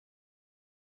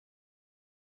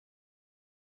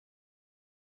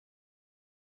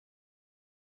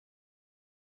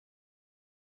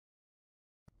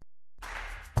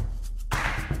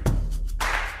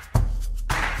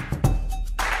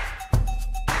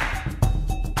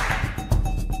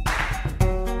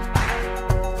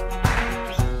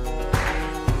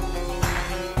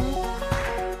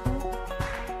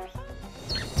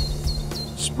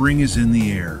Spring is in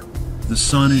the air. The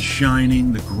sun is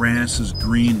shining, the grass is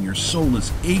green, and your soul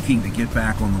is aching to get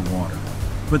back on the water.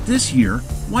 But this year,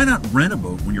 why not rent a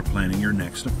boat when you're planning your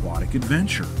next aquatic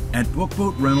adventure? At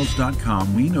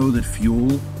bookboatrentals.com, we know that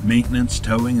fuel, maintenance,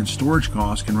 towing, and storage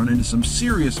costs can run into some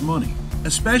serious money,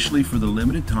 especially for the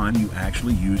limited time you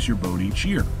actually use your boat each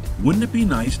year. Wouldn't it be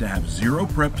nice to have zero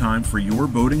prep time for your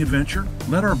boating adventure?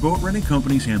 Let our boat renting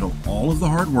companies handle all of the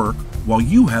hard work while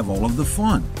you have all of the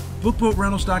fun.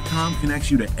 BookBoatRentals.com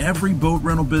connects you to every boat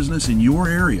rental business in your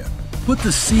area. Put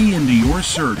the C into your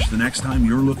search the next time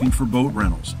you're looking for boat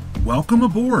rentals. Welcome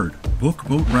aboard,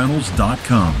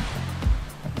 BookBoatRentals.com.